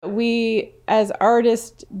that we as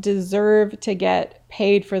artists deserve to get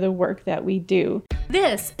paid for the work that we do.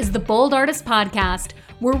 This is the Bold Artist Podcast,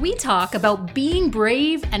 where we talk about being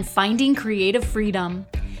brave and finding creative freedom.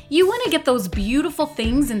 You want to get those beautiful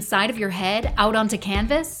things inside of your head out onto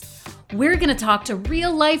canvas? We're going to talk to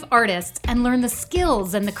real-life artists and learn the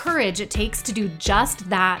skills and the courage it takes to do just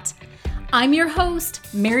that. I'm your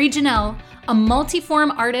host, Mary Janelle, a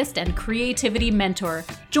multi-form artist and creativity mentor,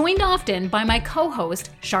 joined often by my co-host,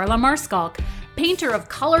 Charla Marskalk, painter of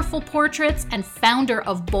colorful portraits and founder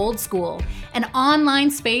of Bold School, an online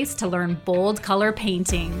space to learn bold color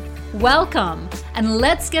painting. Welcome, and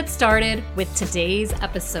let's get started with today's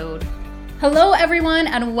episode. Hello everyone,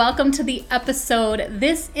 and welcome to the episode.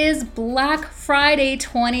 This is Black Friday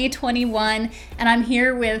 2021, and I'm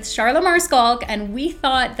here with Charla Marskalk, and we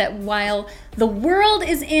thought that while the world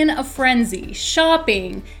is in a frenzy,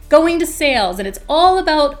 shopping, going to sales, and it's all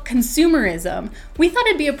about consumerism, we thought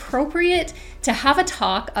it'd be appropriate to have a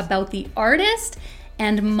talk about the artist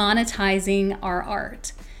and monetizing our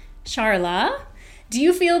art. Charla, do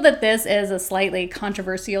you feel that this is a slightly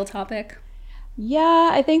controversial topic? Yeah,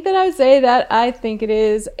 I think that I would say that I think it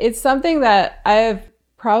is. It's something that I have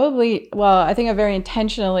I think I've very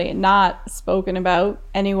intentionally not spoken about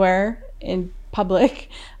anywhere in public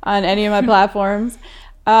on any of my platforms.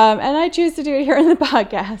 And I choose to do it here in the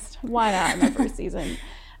podcast. Why not in my first season?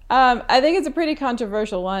 I think it's a pretty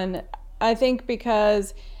controversial one. I think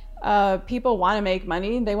because people want to make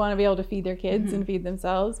money. They want to be able to feed their kids and feed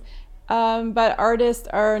themselves. But artists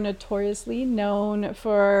are notoriously known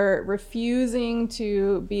for refusing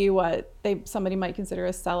to be what somebody might consider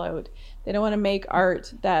a sellout. They don't want to make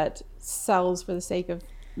art that sells for the sake of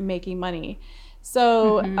making money.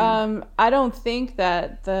 So I don't think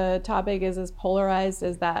that the topic is as polarized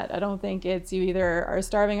as that. I don't think it's you either are a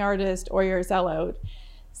starving artist or you're a sellout.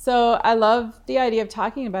 So I love the idea of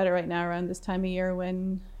talking about it right now around this time of year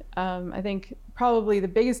when I think probably the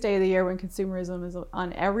biggest day of the year when consumerism is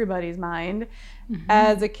on everybody's mind.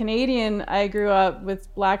 As a Canadian, I grew up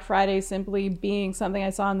with Black Friday simply being something I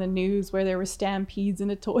saw in the news where there were stampedes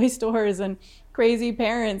into toy stores and crazy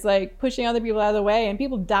parents like pushing other people out of the way and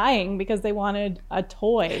people dying because they wanted a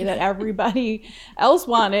toy that everybody else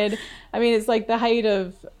wanted. I mean, it's like the height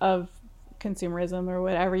of consumerism or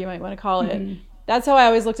whatever you might want to call it. That's how I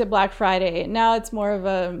always looked at Black Friday. Now it's more of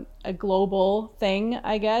a global thing,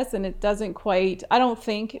 I guess, and it doesn't quite, I don't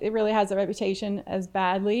think it really has a reputation as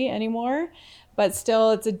badly anymore, but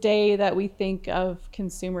still it's a day that we think of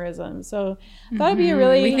consumerism. So I thought it'd be a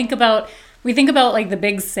really... We think about like the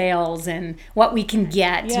big sales and what we can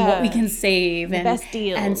get and what we can save. The best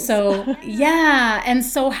deals. And so, yeah. And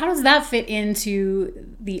so how does that fit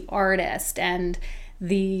into the artist and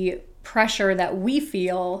the pressure that we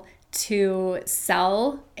feel to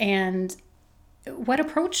sell, and what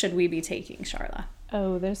approach should we be taking, Charla?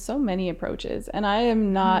 Oh, there's so many approaches, and I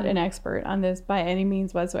am not an expert on this by any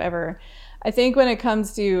means whatsoever. I think when it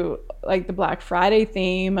comes to like the Black Friday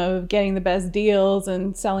theme of getting the best deals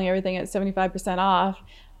and selling everything at 75% off,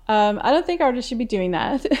 I don't think artists should be doing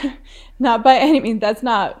that. Not by any means. That's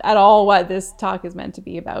not at all what this talk is meant to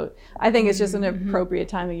be about. I think it's just an appropriate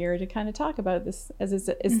time of year to kind of talk about this as it's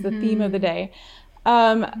the theme of the day.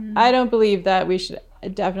 I don't believe that we should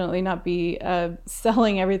definitely not be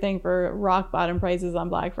selling everything for rock bottom prices on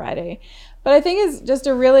Black Friday. But I think it's just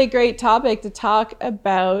a really great topic to talk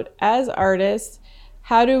about as artists.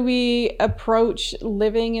 How do we approach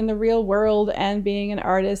living in the real world and being an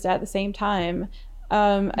artist at the same time?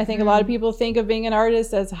 I think a lot of people think of being an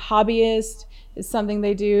artist as a hobbyist. It's something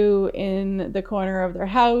they do in the corner of their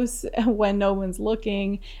house when no one's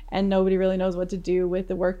looking and nobody really knows what to do with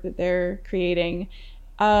the work that they're creating.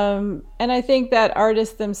 And I think that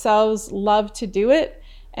artists themselves love to do it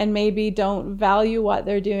and maybe don't value what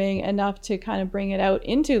they're doing enough to kind of bring it out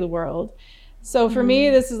into the world. So for me,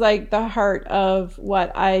 this is like the heart of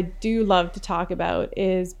what I do love to talk about,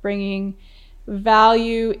 is bringing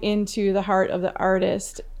value into the heart of the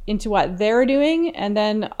artist, into what they're doing, and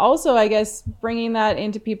then also I guess bringing that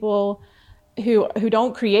into people who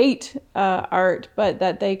don't create art, but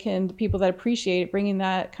that they can, people that appreciate it, bringing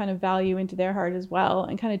that kind of value into their heart as well,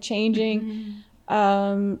 and kind of changing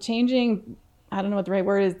I don't know what the right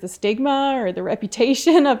word is, the stigma or the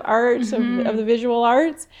reputation of art, of the visual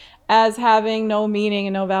arts, as having no meaning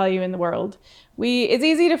and no value in the world. It's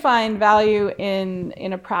easy to find value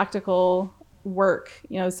in a practical work,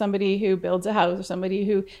 somebody who builds a house or somebody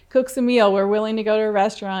who cooks a meal. We're willing to go to a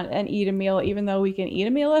restaurant and eat a meal, even though we can eat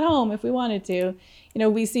a meal at home if we wanted to.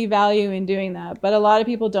 We see value in doing that, but a lot of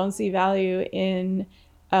people don't see value in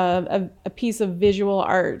a piece of visual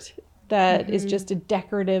art that is just a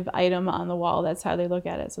decorative item on the wall. That's how they look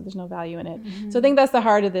at it. So there's no value in it. So I think that's the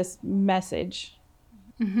heart of this message.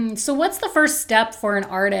 So what's the first step for an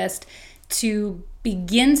artist to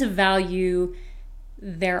begin to value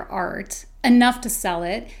their art enough to sell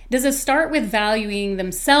it? Does it start with valuing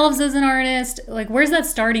themselves as an artist? Like, where's that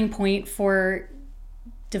starting point for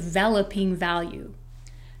developing value?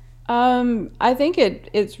 I think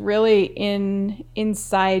it's really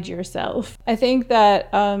inside yourself. I think that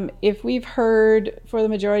if we've heard for the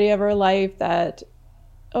majority of our life that,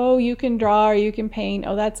 oh, you can draw or you can paint,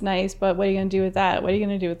 oh, that's nice, but what are you going to do with that? What are you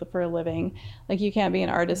going to do with it for a living? Like, you can't be an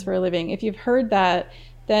artist for a living. If you've heard that,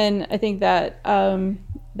 then I think that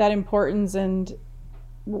that importance and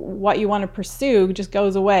what you want to pursue just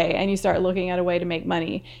goes away, and you start looking at a way to make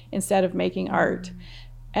money instead of making art.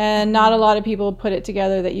 And not a lot of people put it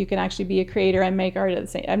together that you can actually be a creator and make art at the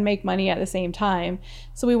same and make money at the same time.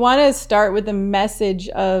 So we want to start with the message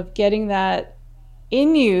of getting that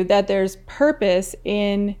in you, that there's purpose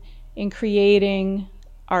in creating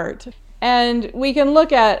art. And we can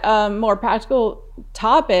look at more practical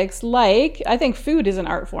topics, like I think food is an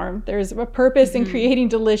art form. There's a purpose in creating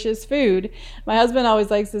delicious food. My husband always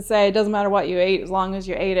likes to say it doesn't matter what you ate as long as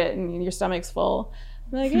you ate it and your stomach's full.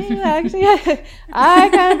 I'm like, yeah, actually, I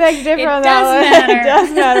kind of beg to differ on that one. It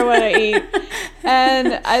does matter what I eat.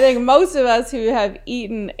 And I think most of us who have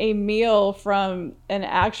eaten a meal from an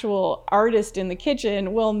actual artist in the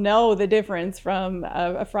kitchen will know the difference from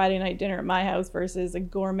a Friday night dinner at my house versus a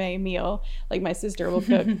gourmet meal like my sister will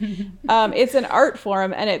cook. It's an art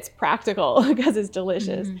form, and it's practical because it's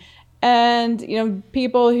delicious. And, you know,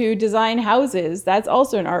 people who design houses, that's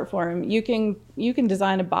also an art form. You can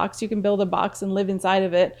design a box, you can build a box and live inside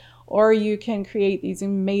of it, or you can create these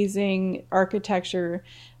amazing architecture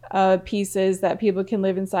pieces that people can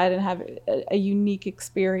live inside and have a unique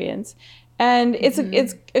experience. And it's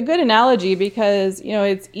a good analogy because, you know,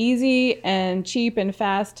 it's easy and cheap and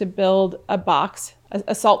fast to build a box,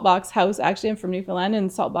 a salt box house. Actually, I'm from Newfoundland,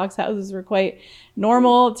 and salt box houses were quite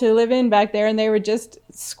normal to live in back there. And they were just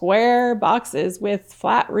square boxes with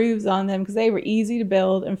flat roofs on them because they were easy to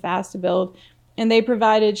build and fast to build. And they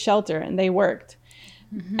provided shelter and they worked.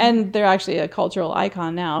 And they're actually a cultural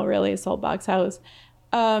icon now, really, a salt box house.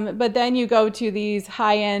 But then you go to these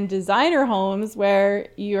high-end designer homes where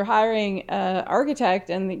you're hiring an architect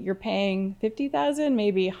and you're paying $50,000,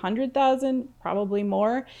 maybe $100,000, probably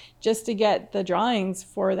more, just to get the drawings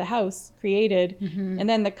for the house created. And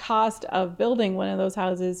then the cost of building one of those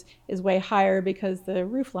houses is way higher because the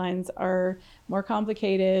roof lines are more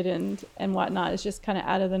complicated and whatnot. It's just kind of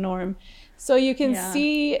out of the norm. So you can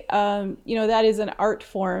see, you know, that is an art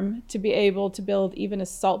form to be able to build even a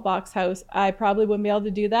salt box house. I probably wouldn't be able to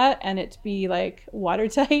do that and it be like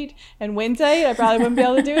watertight and windtight. I probably wouldn't be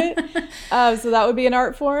able to do it. So that would be an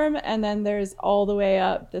art form. And then there's all the way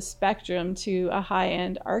up the spectrum to a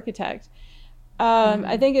high-end architect.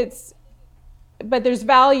 I think but there's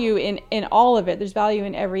value in all of it. There's value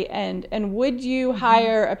in every end. And would you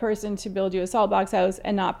hire a person to build you a salt box house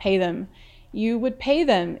and not pay them? You would pay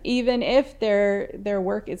them even if their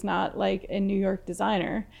work is not like a New York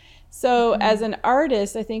designer. So as an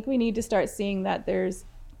artist, I think we need to start seeing that there's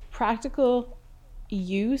practical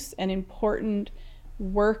use and important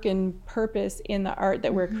work and purpose in the art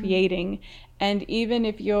that we're creating. And even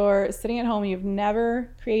if you're sitting at home and you've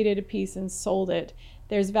never created a piece and sold it,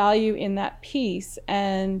 there's value in that piece,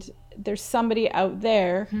 and there's somebody out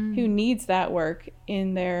there who needs that work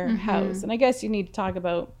in their house. And I guess you need to talk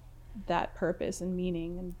about that purpose and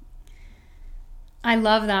meaning. And I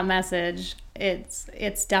love that message.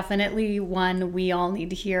 It's definitely one we all need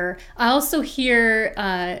to hear. I also hear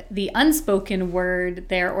the unspoken word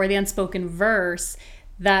there, or the unspoken verse,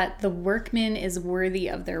 that the workman is worthy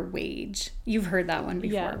of their wage. You've heard that one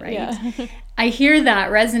before, right? Yeah. I hear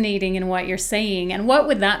that resonating in what you're saying. And what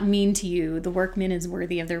would that mean to you? The workman is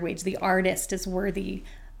worthy of their wage. The artist is worthy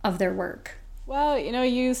of their work. Well, you know,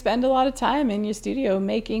 you spend a lot of time in your studio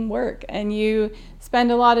making work, and you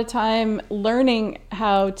spend a lot of time learning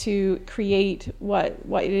how to create what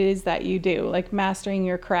it is that you do, like mastering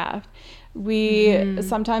your craft. We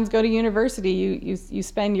sometimes go to university. You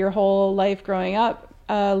spend your whole life growing up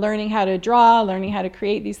learning how to draw, learning how to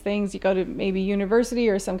create these things. You go to maybe university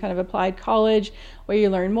or some kind of applied college where you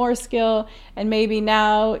learn more skill, and maybe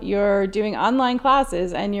now you're doing online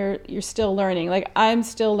classes and you're still learning. Like, I'm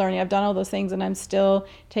still learning. I've done all those things and I'm still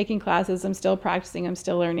taking classes. I'm still practicing. I'm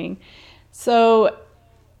still learning. So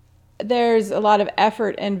there's a lot of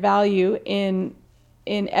effort and value in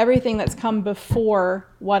everything that's come before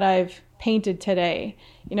what I've painted today,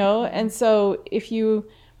 you know? And so if you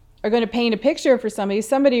are going to paint a picture for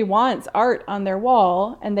somebody wants art on their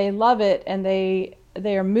wall and they love it and they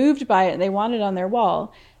are moved by it and they want it on their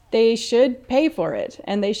wall, they should pay for it,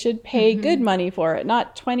 and they should pay good money for it,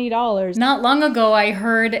 not $20. Not long ago, I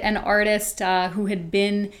heard an artist who had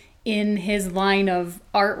been in his line of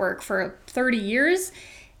artwork for 30 years.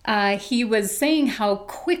 He was saying how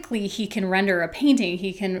quickly he can render a painting.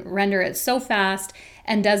 He can render it so fast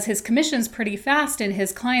and does his commissions pretty fast. And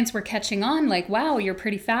his clients were catching on like, wow, you're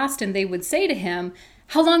pretty fast. And they would say to him,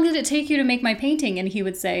 how long did it take you to make my painting? And he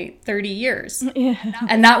would say 30 years. Yeah.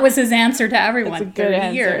 And that was his answer to everyone,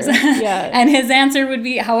 30 years. Yeah. And his answer would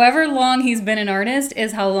be however long he's been an artist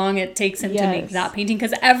is how long it takes him to make that painting.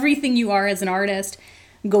 Because everything you are as an artist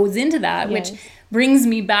goes into that, which brings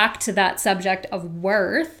me back to that subject of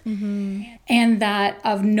worth and that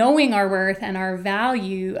of knowing our worth and our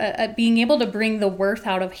value, being able to bring the worth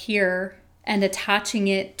out of here and attaching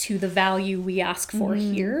it to the value we ask for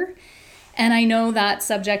here. And I know that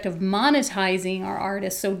subject of monetizing our art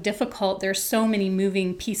is so difficult. There's so many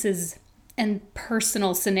moving pieces and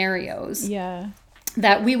personal scenarios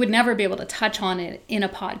that we would never be able to touch on it in a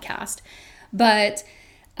podcast. But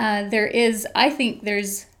I think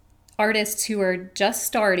there's artists who are just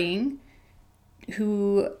starting,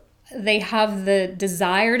 who they have the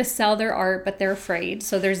desire to sell their art, but they're afraid.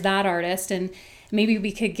 So there's that artist, and maybe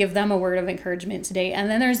we could give them a word of encouragement today. And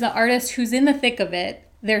then there's the artist who's in the thick of it.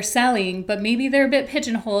 They're selling, but maybe they're a bit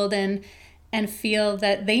pigeonholed and feel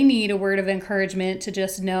that they need a word of encouragement to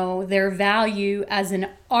just know their value as an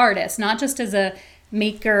artist, not just as a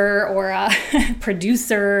maker or a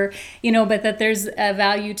producer, but that there's a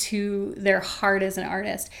value to their heart as an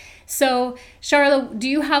artist. So, Charlotte, do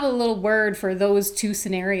you have a little word for those two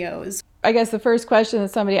scenarios? I guess the first question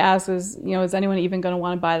that somebody asks is, is anyone even going to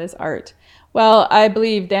want to buy this art? Well, I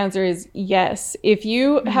believe the answer is yes. If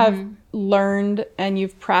you have learned and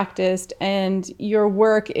you've practiced and your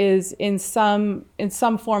work is in some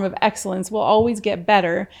form of excellence, will always get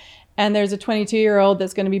better. And there's a 22-year-old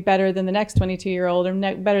that's going to be better than the next 22-year-old or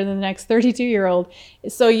better than the next 32-year-old.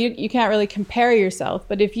 So you can't really compare yourself.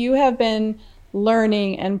 But if you have been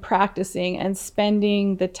learning and practicing and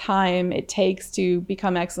spending the time it takes to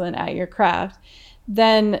become excellent at your craft,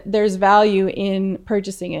 then there's value in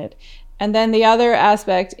purchasing it. And then the other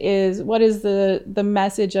aspect is, what is the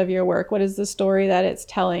message of your work? What is the story that it's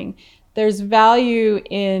telling? There's value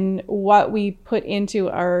in what we put into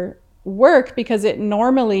our work because it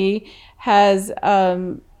normally has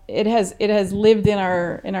it has lived in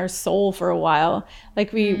our soul for a while.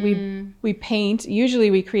 Like we paint,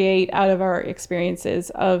 usually we create out of our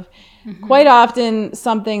experiences of quite often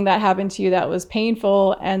something that happened to you that was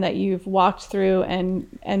painful and that you've walked through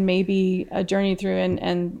and maybe journeyed through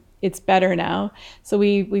and it's better now. So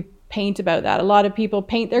we paint about that. A lot of people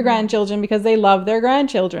paint their grandchildren because they love their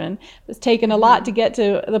grandchildren. It's taken a lot to get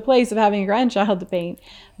to the place of having a grandchild to paint.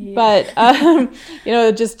 But,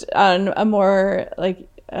 just on a more like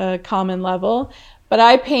common level. But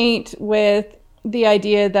I paint with the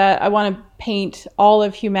idea that I want to paint all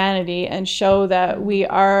of humanity and show that we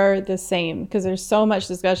are the same, because there's so much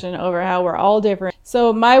discussion over how we're all different.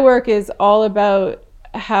 So my work is all about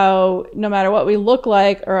how no matter what we look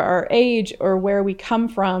like or our age or where we come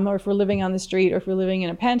from, or if we're living on the street or if we're living in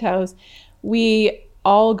a penthouse, we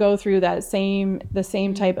all go through the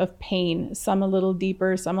same type of pain, some a little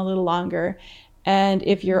deeper, some a little longer. And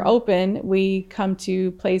if you're open, we come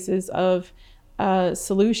to places of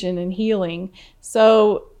solution and healing.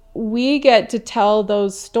 So we get to tell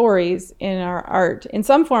those stories in our art in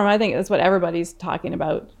some form. I think that's what everybody's talking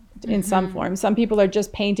about. In some form. Some people are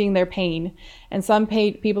just painting their pain, and some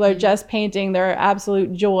people are just painting their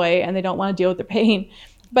absolute joy and they don't want to deal with their pain.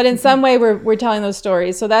 But in some way we're telling those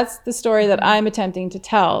stories. So that's the story that I'm attempting to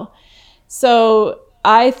tell. So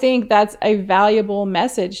I think that's a valuable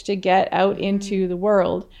message to get out into the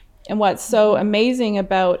world. And what's so amazing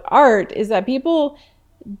about art is that people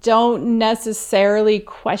don't necessarily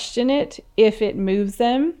question it if it moves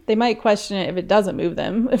them. They might question it if it doesn't move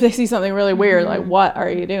them. If they see something really weird, like, what are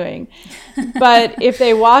you doing? But if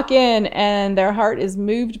they walk in and their heart is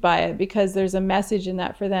moved by it because there's a message in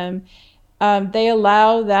that for them, they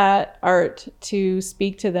allow that art to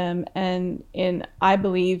speak to them and, I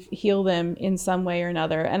believe, heal them in some way or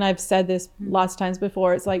another. And I've said this lots of times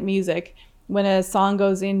before. It's like music. When a song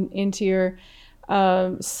goes into your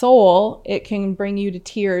soul, it can bring you to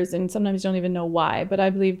tears, and sometimes you don't even know why. But I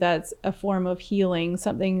believe that's a form of healing.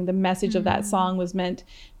 The message of that song was meant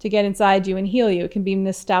to get inside you and heal you. It can be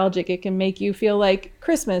nostalgic. It can make you feel like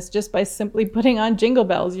Christmas just by simply putting on Jingle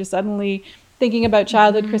Bells. You're suddenly thinking about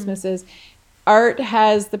childhood Christmases. Art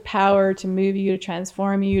has the power to move you, to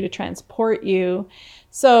transform you, to transport you.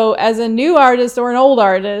 So as a new artist or an old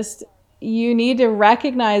artist, you need to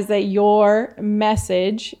recognize that your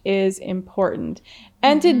message is important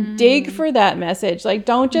and to dig for that message. Like,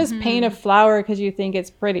 don't just paint a flower because you think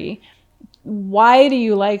it's pretty. Why do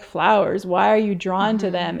you like flowers? Why are you drawn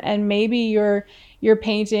to them? And maybe you're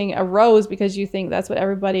painting a rose because you think that's what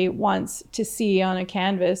everybody wants to see on a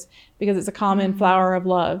canvas because it's a common flower of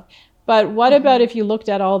love. But what about if you looked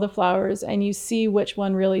at all the flowers and you see which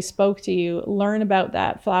one really spoke to you, learn about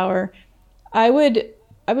that flower? I would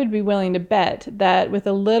be willing to bet that with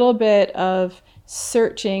a little bit of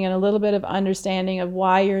searching and a little bit of understanding of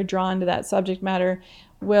why you're drawn to that subject matter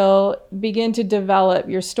will begin to develop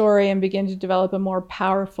your story and begin to develop a more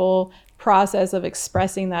powerful process of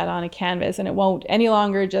expressing that on a canvas. And it won't any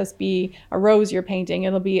longer just be a rose you're painting.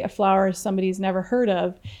 It'll be a flower somebody's never heard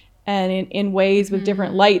of, and in ways with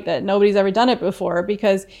different light that nobody's ever done it before,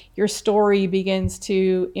 because your story begins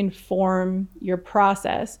to inform your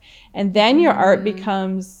process. And then your art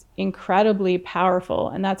becomes incredibly powerful,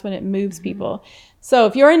 and that's when it moves people. So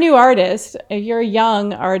if you're a new artist, if you're a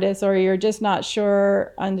young artist, or you're just not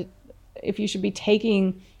sure on if you should be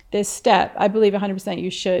taking this step, I believe 100%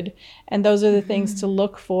 you should. And those are the things to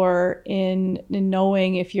look for in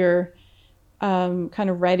knowing if you're kind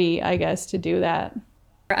of ready, I guess, to do that.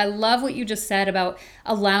 I love what you just said about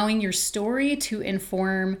allowing your story to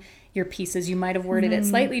inform your pieces. You might have worded it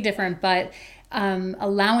slightly different, but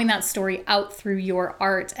allowing that story out through your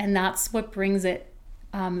art, and that's what brings it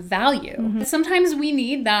value. Sometimes we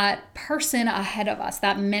need that person ahead of us,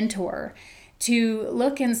 that mentor, to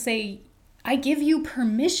look and say, I give you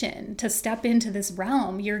permission to step into this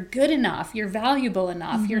realm. You're good enough. You're valuable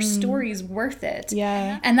enough. Your story's worth it.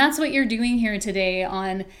 Yeah. And that's what you're doing here today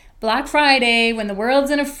on Black Friday, when the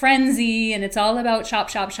world's in a frenzy and it's all about shop,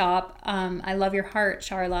 shop, shop. I love your heart,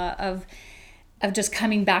 Charla, of just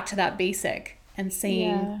coming back to that basic and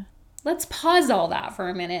saying, let's pause all that for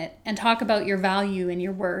a minute and talk about your value and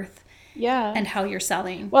your worth. Yeah. And how you're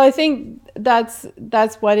selling. Well, I think that's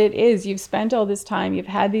what it is. You've spent all this time, you've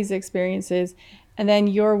had these experiences, and then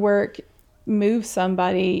your work moves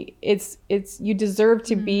somebody. It's you deserve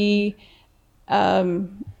to be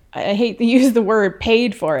I hate to use the word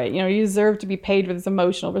paid for it. You deserve to be paid for this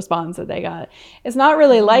emotional response that they got. It's not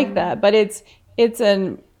really like that, but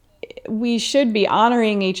we should be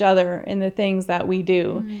honoring each other in the things that we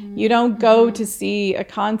do. You don't go to see a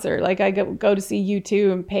concert. Like I go to see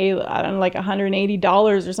U2 and pay, I don't know, like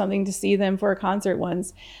 $180 or something to see them for a concert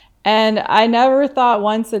once. And I never thought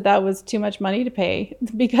once that was too much money to pay,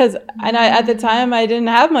 because at the time I didn't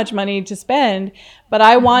have much money to spend, but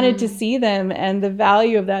I wanted to see them, and the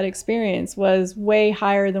value of that experience was way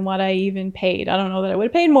higher than what I even paid. I don't know that I would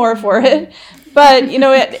have paid more for it, but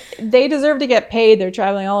they deserve to get paid. They're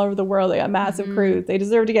traveling all over the world. They got massive crews. They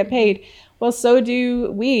deserve to get paid. Well, so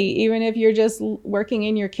do we. Even if you're just working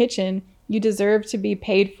in your kitchen, you deserve to be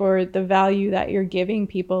paid for the value that you're giving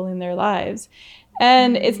people in their lives.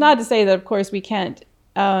 And it's not to say that, of course, we can't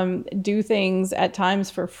do things at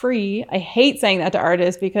times for free. I hate saying that to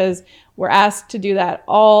artists because we're asked to do that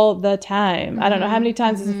all the time. I don't know how many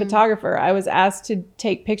times as a photographer I was asked to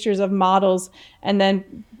take pictures of models and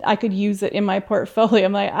then I could use it in my portfolio.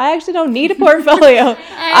 I'm like, I actually don't need a portfolio.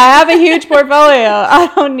 I have a huge portfolio.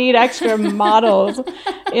 I don't need extra models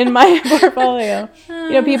in my portfolio.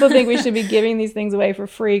 People think we should be giving these things away for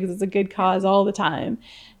free because it's a good cause all the time.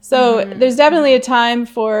 So there's definitely a time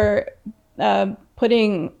for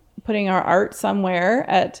putting our art somewhere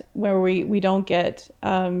at where we don't get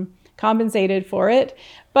compensated for it.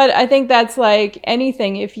 But I think that's like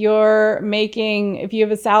anything. If you have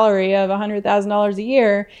a salary of $100,000 a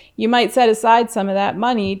year, you might set aside some of that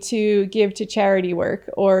money to give to charity work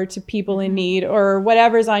or to people in need or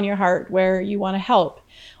whatever's on your heart where you want to help,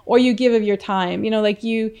 or you give of your time.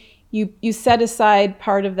 You set aside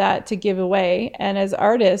part of that to give away. And as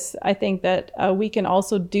artists, I think that we can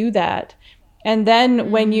also do that. And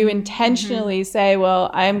then when you intentionally say,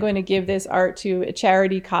 well, I am going to give this art to a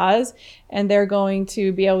charity cause and they're going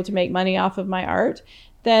to be able to make money off of my art,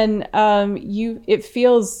 then it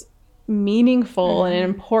feels meaningful and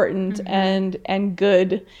important and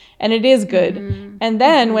good. And it is good. And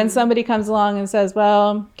then when somebody comes along and says,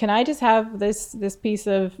 well, can I just have this piece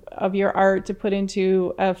of your art to put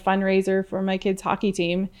into a fundraiser for my kids' hockey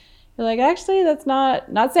team? You're like, actually, that's not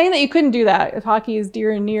saying that you couldn't do that if hockey is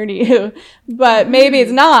dear and near to you, but maybe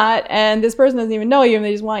it's not, and this person doesn't even know you and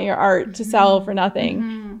they just want your art to sell for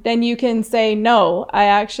nothing. Then you can say, no, I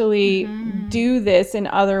actually do this in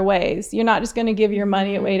other ways. You're not just going to give your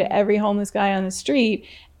money away to every homeless guy on the street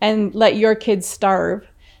and let your kids starve.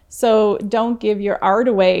 So don't give your art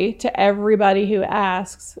away to everybody who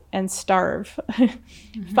asks and starve.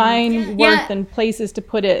 Find worth and places to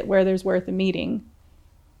put it where there's worth a meeting.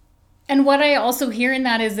 And what I also hear in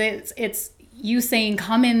that is it's you saying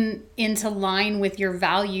come into line with your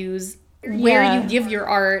values. Where you give your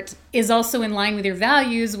art is also in line with your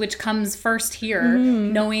values, which comes first here,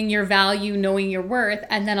 knowing your value, knowing your worth,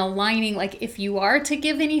 and then aligning, like if you are to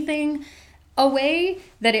give anything away,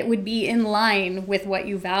 that it would be in line with what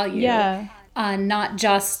you value. Not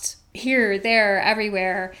just here, there,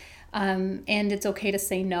 everywhere. And it's okay to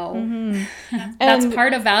say no. That's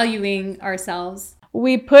part of valuing ourselves.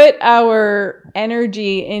 We put our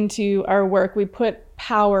energy into our work. We put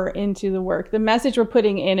power into the work. The message we're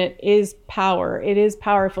putting in it is power. It is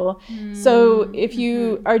powerful. So if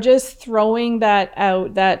you are just throwing that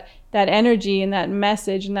out, that energy and that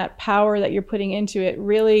message and that power that you're putting into it,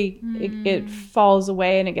 really it falls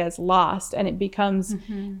away and it gets lost, and it becomes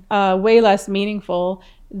way less meaningful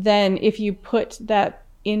than if you put that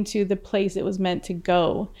into the place it was meant to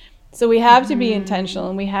go. So we have to be intentional,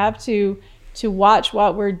 and we have to watch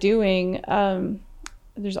what we're doing.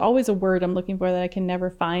 There's always a word I'm looking for that I can never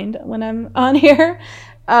find when I'm on here.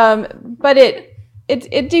 But it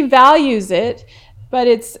devalues it, but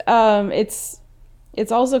it's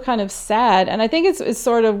also kind of sad. And I think it's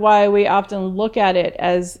sort of why we often look at it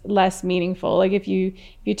as less meaningful. Like if you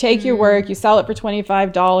take your work, you sell it for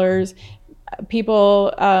 $25,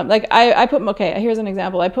 people, here's an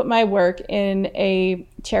example. I put my work in a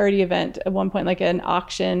charity event at one point, like an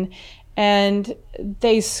auction, and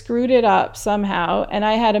they screwed it up somehow, and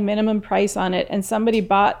I had a minimum price on it, and somebody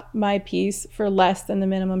bought my piece for less than the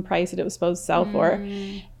minimum price that it was supposed to sell for,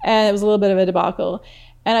 and it was a little bit of a debacle.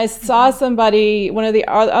 And I saw somebody, one of the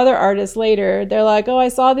other artists later, they're like, oh, I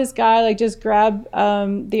saw this guy like just grab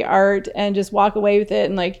the art and just walk away with it,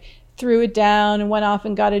 and like threw it down and went off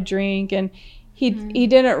and got a drink, and he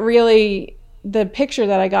didn't really, the picture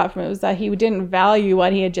that I got from it was that he didn't value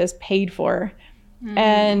what he had just paid for.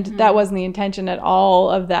 And that wasn't the intention at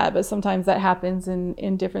all of that, but sometimes that happens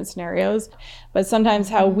in different scenarios. But sometimes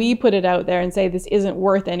how we put it out there and say this isn't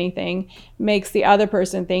worth anything makes the other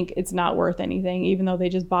person think it's not worth anything, even though they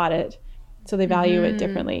just bought it. So they value it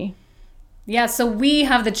differently. Yeah, so we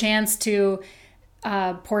have the chance to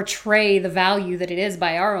portray the value that it is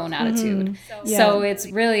by our own attitude. So it's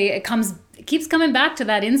really, it keeps coming back to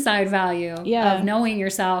that inside value of knowing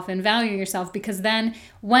yourself and valuing yourself, because then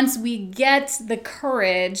once we get the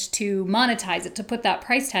courage to monetize it, to put that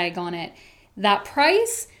price tag on it, that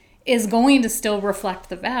price is going to still reflect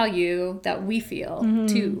the value that we feel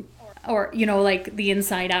too. Or, like the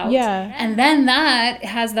inside out. And then that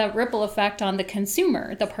has that ripple effect on the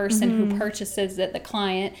consumer, the person who purchases it, the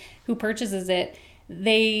client who purchases it.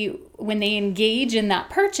 When they engage in that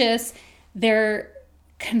purchase, they're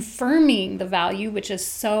confirming the value, which is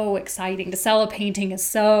so exciting. To sell a painting is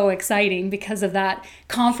so exciting because of that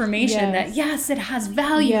confirmation that yes, it has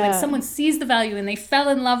value, and someone sees the value and they fell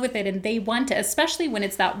in love with it and they want it, especially when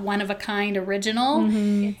it's that one of a kind original.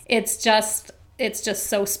 It's just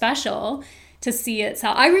so special to see it. So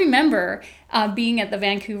I remember being at the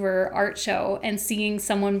Vancouver Art Show and seeing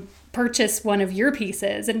someone purchase one of your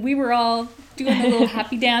pieces, and we were all doing the little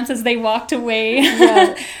happy dance as they walked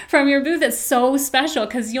away from your booth. It's so special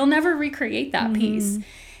because you'll never recreate that piece.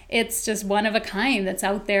 It's just one of a kind that's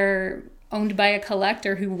out there, owned by a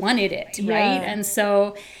collector who wanted it, right? And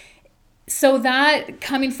so that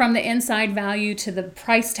coming from the inside value to the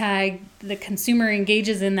price tag, the consumer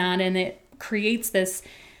engages in that, and it creates this,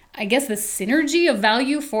 I guess, this synergy of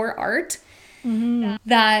value for art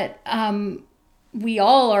that we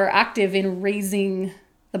all are active in raising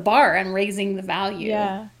the bar and raising the value.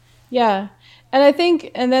 Yeah. And I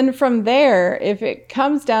think, and then from there, if it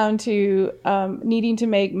comes down to needing to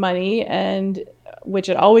make money, and which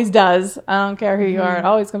it always does, I don't care who you are, it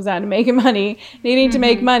always comes down to making money, needing to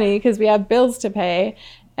make money because we have bills to pay.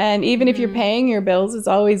 And even if you're paying your bills, it's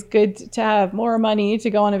always good to have more money to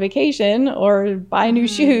go on a vacation or buy new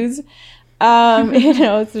shoes.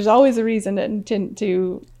 There's always a reason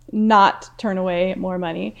to not turn away more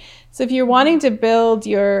money. So if you're wanting to build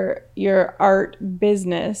your art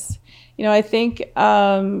business, I think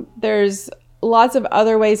there's lots of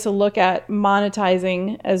other ways to look at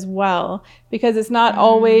monetizing as well, because it's not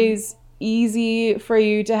always easy for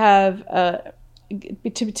you to have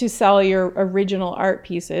to sell your original art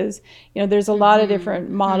pieces. There's a lot of different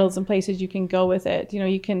models and places you can go with it.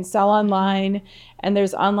 You can sell online, and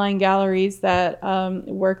there's online galleries that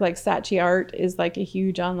work, like Saatchi Art is like a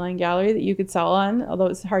huge online gallery that you could sell on, although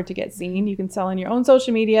it's hard to get seen. You can sell on your own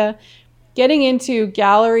social media, getting into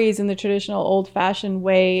galleries in the traditional old-fashioned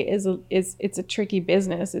way it's a tricky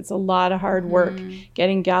business. It's a lot of hard work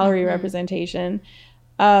getting gallery representation.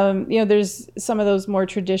 There's some of those more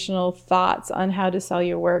traditional thoughts on how to sell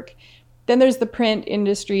your work. Then there's the print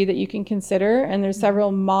industry that you can consider, and there's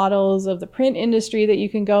several models of the print industry that you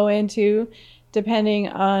can go into depending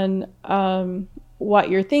on what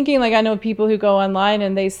you're thinking. Like, I know people who go online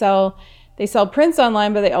and they sell prints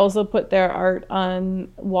online, but they also put their art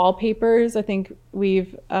on wallpapers. I think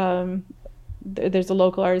there's a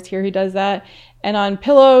local artist here who does that, and on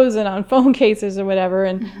pillows and on phone cases or whatever.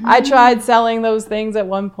 And I tried selling those things at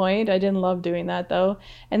one point. I didn't love doing that though.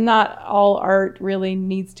 And not all art really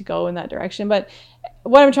needs to go in that direction. But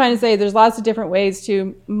what I'm trying to say, there's lots of different ways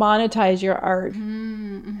to monetize your art.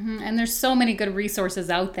 And there's so many good resources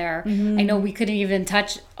out there. I know we couldn't even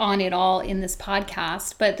touch on it all in this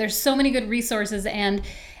podcast, but there's so many good resources.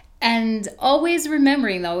 And always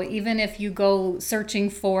remembering though, even if you go searching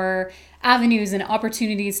for avenues and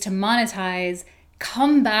opportunities to monetize,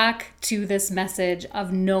 come back to this message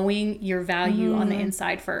of knowing your value on the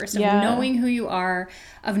inside first, of knowing who you are,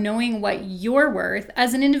 of knowing what you're worth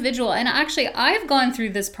as an individual. And actually, I've gone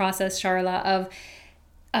through this process, Charla,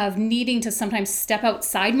 of needing to sometimes step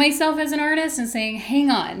outside myself as an artist and saying,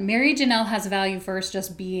 hang on, Mary Janelle has value first,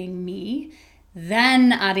 just being me,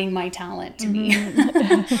 then adding my talent to me.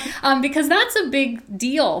 Because that's a big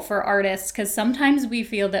deal for artists, because sometimes we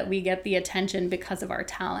feel that we get the attention because of our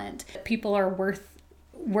talent. People are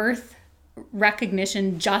worth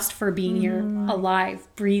recognition just for being here, alive,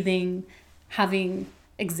 breathing, having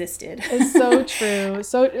existed. It's so true.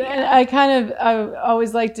 So I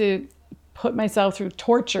always like to put myself through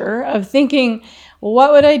torture of thinking,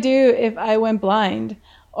 what would I do if I went blind?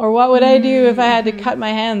 Or what would I do if I had to cut my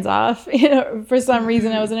hands off? For some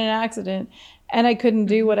reason I was in an accident and I couldn't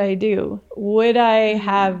do what I do. Would I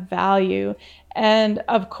have value? And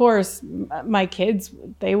of course, my kids,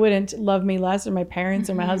 they wouldn't love me less, or my parents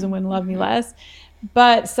or my husband wouldn't love me less.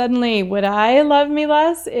 But suddenly, would I love me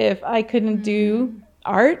less if I couldn't do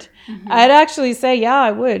art? I'd actually say, yeah,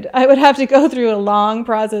 I would. I would have to go through a long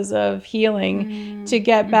process of healing to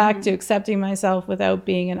get back to accepting myself without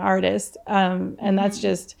being an artist. And that's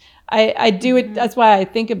just, I do it. That's why I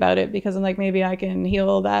think about it, because I'm like, maybe I can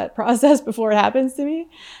heal that process before it happens to me.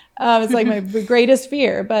 It's like my greatest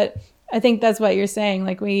fear. But I think that's what you're saying.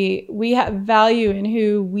 Like, we have value in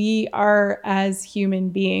who we are as human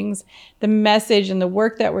beings. The message and the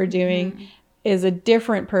work that we're doing is a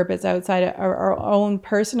different purpose outside of our own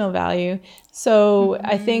personal value. So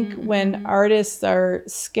I think when artists are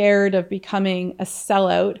scared of becoming a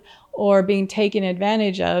sellout or being taken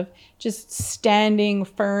advantage of, just standing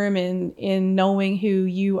firm in knowing who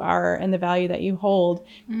you are and the value that you hold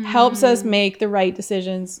helps us make the right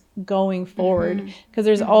decisions going forward. Because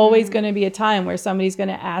there's always going to be a time where somebody's going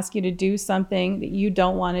to ask you to do something that you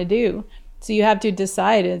don't want to do. So you have to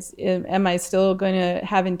decide, am I still going to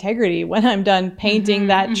have integrity when I'm done painting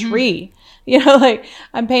that tree? Like,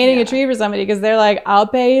 I'm painting a tree for somebody because they're like, I'll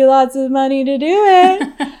pay you lots of money to do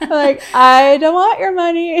it. Like, I don't want your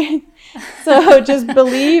money. So just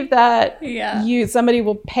believe that somebody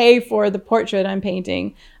will pay for the portrait I'm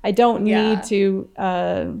painting. I don't need to,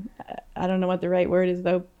 I don't know what the right word is,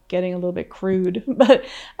 though, getting a little bit crude, but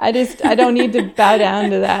I don't need to bow down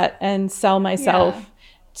to that and sell myself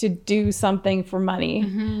to do something for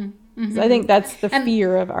money. So I think that's the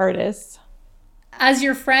fear of artists. As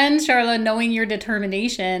your friend, Charla, knowing your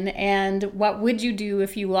determination and what would you do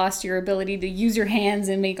if you lost your ability to use your hands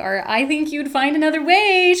and make art, I think you'd find another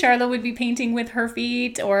way. Charla would be painting with her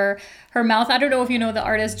feet or her mouth. I don't know if you know the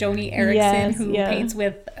artist Joni Eareckson, who paints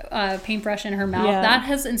with paintbrush in her mouth. That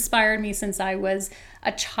has inspired me since I was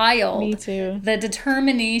a child. Me too. The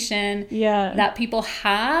determination that people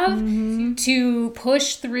have to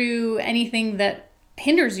push through anything that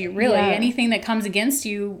hinders you, really. Anything that comes against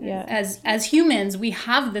you. As humans, we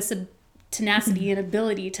have this tenacity and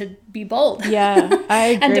ability to be bold. I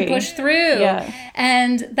agree. And to push through.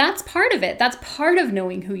 And that's part of it. That's part of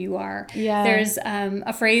knowing who you are. There's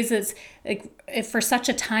a phrase that's like, if for such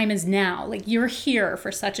a time as now, like, you're here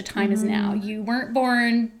for such a time as now. You weren't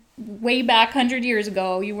born way back 100 years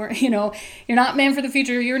ago. You weren't, you're not meant for the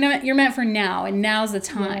future. You're meant for now. And now's the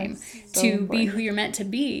time to be who you're meant to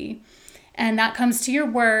be. And that comes to your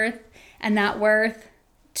worth, and that worth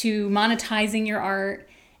to monetizing your art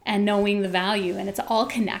and knowing the value. And it's all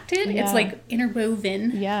connected. It's like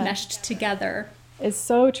interwoven, meshed together. It's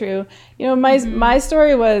so true. You know, my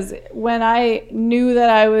story was when I knew that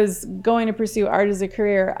I was going to pursue art as a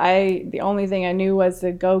career, the only thing I knew was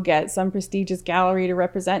to go get some prestigious gallery to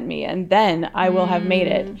represent me, and then I will have made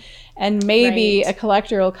it. And maybe a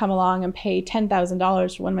collector will come along and pay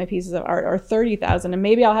 $10,000 for one of my pieces of art, or $30,000, and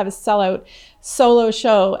maybe I'll have a sellout solo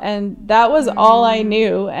show. And that was all I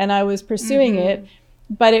knew, and I was pursuing it.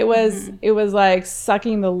 But it was like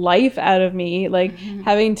sucking the life out of me, like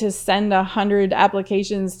having to send 100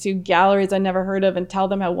 applications to galleries I never heard of and tell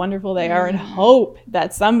them how wonderful they are and hope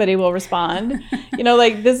that somebody will respond. You know,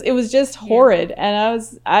 like this, it was just horrid. And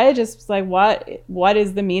I just was like, what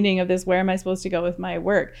is the meaning of this? Where am I supposed to go with my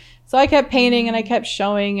work? So I kept painting and I kept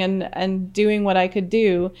showing and doing what I could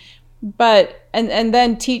do. But and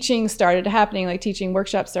then teaching started happening, like teaching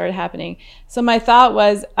workshops started happening. So my thought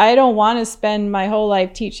was, I don't want to spend my whole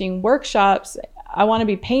life teaching workshops. I want to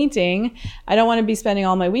be painting. I don't want to be spending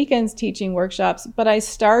all my weekends teaching workshops. But I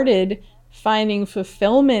started finding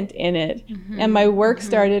fulfillment in it, and my work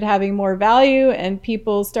started having more value, and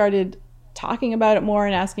people started talking about it more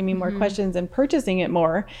and asking me more questions and purchasing it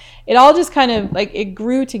more. It all just kind of like it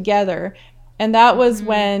grew together. And that was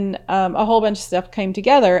when a whole bunch of stuff came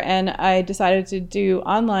together, and I decided to do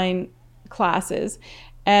online classes,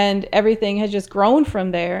 and everything has just grown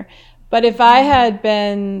from there. But if I had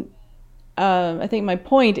been, I think my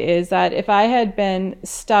point is that if I had been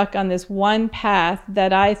stuck on this one path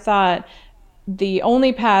that I thought the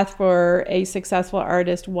only path for a successful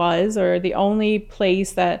artist was, or the only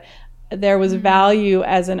place that there was value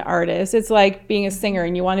as an artist. It's like being a singer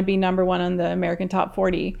and you want to be number one on the American Top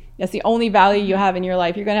 40. That's the only value you have in your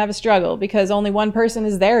life. You're going to have a struggle because only one person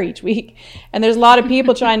is there each week. And there's a lot of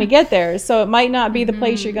people trying to get there. So it might not be the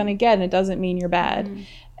place you're going to get, and it doesn't mean you're bad.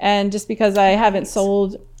 And just because I haven't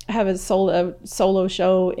sold a solo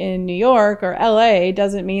show in New York or LA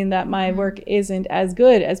doesn't mean that my work isn't as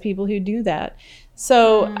good as people who do that.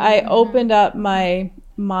 So I opened up my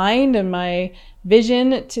mind and my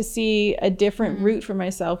vision to see a different route for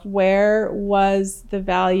myself. Where was the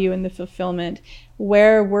value and the fulfillment?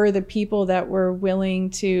 Where were the people that were willing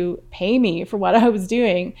to pay me for what I was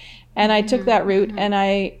doing? And I took that route, and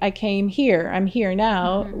I came here. I'm here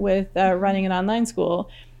now with running an online school.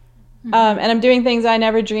 And I'm doing things I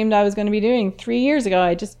never dreamed I was going to be doing 3 years ago.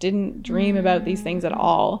 I just didn't dream about these things at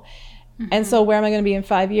all. And so where am I going to be in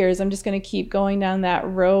 5 years? I'm just going to keep going down that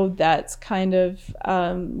road that's kind of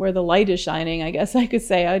where the light is shining, I guess I could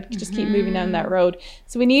say. I would just keep moving down that road.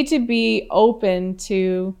 So we need to be open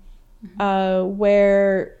to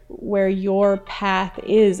where your path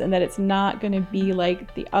is, and that it's not going to be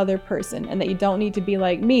like the other person, and that you don't need to be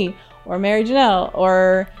like me or Mary Janelle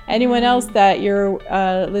or anyone else that you're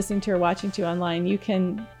listening to or watching to online.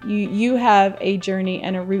 You have a journey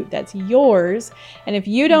and a route that's yours, and if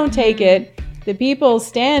you don't take it, the people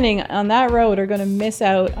standing on that road are going to miss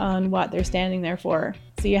out on what they're standing there for.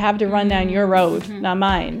 So you have to run down your road, not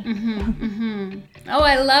mine. Oh,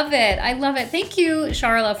 I love it. I love it. Thank you,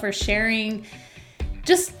 Sharla, for sharing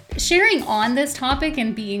on this topic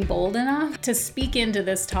and being bold enough to speak into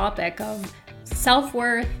this topic of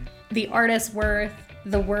self-worth, the artist's worth,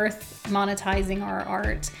 the worth monetizing our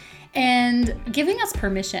art, and giving us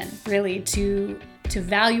permission really to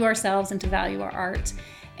value ourselves and to value our art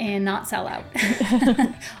and not sell out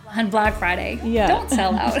on Black Friday. Yeah. Don't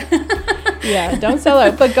sell out. Yeah, don't sell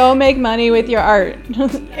out, but go make money with your art.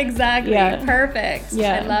 Exactly. Yeah. Perfect.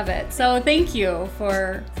 Yeah. I love it. So thank you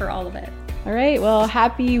for all of it. All right. Well,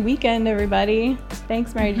 happy weekend, everybody.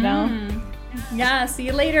 Thanks, Mary Janelle. Yeah. See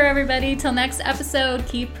you later, everybody. Till next episode,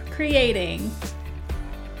 keep creating.